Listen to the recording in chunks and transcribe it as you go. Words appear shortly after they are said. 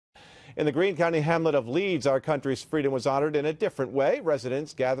In the Greene County hamlet of Leeds, our country's freedom was honored in a different way.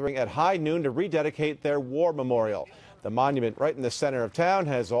 Residents gathering at high noon to rededicate their war memorial. The monument right in the center of town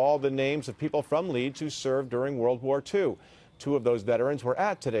has all the names of people from Leeds who served during World War II. Two of those veterans were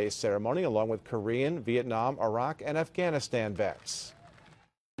at today's ceremony, along with Korean, Vietnam, Iraq, and Afghanistan vets.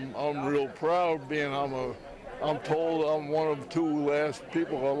 I'm real proud being I'm told I'm one of two last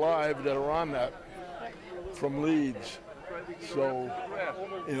people alive that are on that from Leeds. So,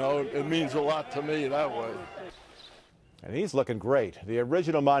 you know, it means a lot to me that way. And he's looking great. The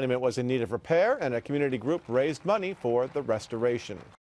original monument was in need of repair, and a community group raised money for the restoration.